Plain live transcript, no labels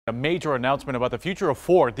A major announcement about the future of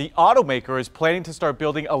Ford. The automaker is planning to start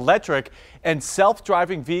building electric and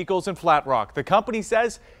self-driving vehicles in Flat Rock. The company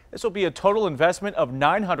says this will be a total investment of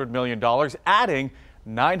 $900 million, adding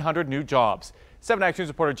 900 new jobs. 7 Action News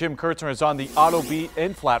reporter Jim Kurtzner is on the auto beat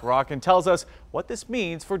in Flat Rock and tells us what this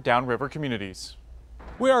means for downriver communities.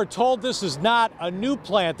 We are told this is not a new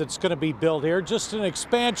plant that's going to be built here, just an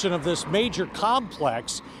expansion of this major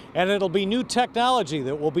complex, and it'll be new technology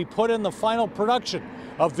that will be put in the final production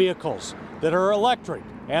of vehicles that are electric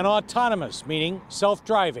and autonomous, meaning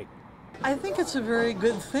self-driving. I think it's a very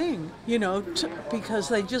good thing, because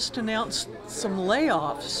they just announced some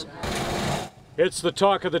layoffs. It's the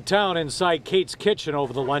talk of the town inside Kate's Kitchen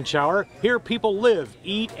over the lunch hour. Here people live,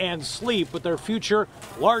 eat, and sleep with their future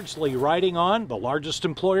largely riding on the largest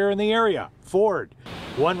employer in the area, Ford.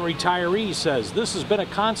 One retiree says this has been a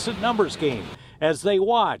constant numbers game as they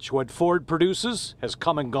watch what Ford produces has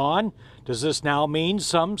come and gone. Does this now mean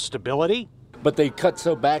some stability? But they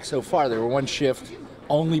cut back so far. They were one shift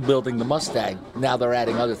only building the Mustang. Now they're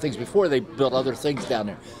adding other things. Before they built other things down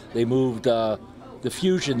there. They moved the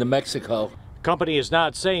Fusion to Mexico. Company is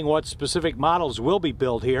not saying what specific models will be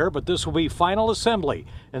built here, but this will be final assembly,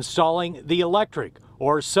 installing the electric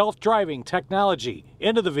or self-driving technology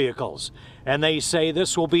into the vehicles. And they say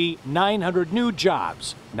this will be 900 new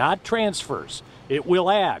jobs, not transfers. It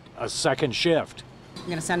will add a second shift. I'm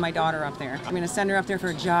going to send my daughter up there. I'm going to send her up there for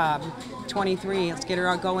a job. 23, let's get her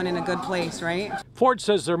out going in a good place, right? Ford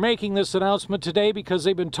says they're making this announcement today because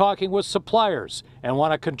they've been talking with suppliers and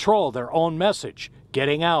want to control their own message,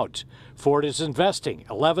 getting out. Ford is investing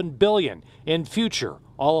 $11 billion in future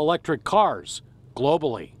all-electric cars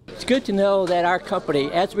globally. It's good to know that our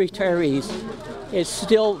company, as retirees, is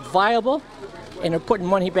still viable and they're putting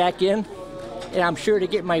money back in, and I'm sure to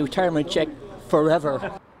get my retirement check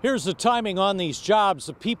forever. Here's the timing on these jobs.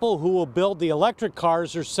 The people who will build the electric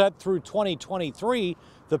cars are set through 2023.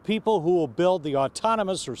 The people who will build the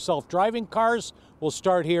autonomous or self-driving cars will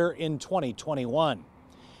start here in 2021.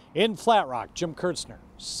 In Flat Rock, Jim Kurtzner,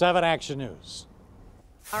 7 Action News.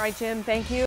 All right, Jim, thank you.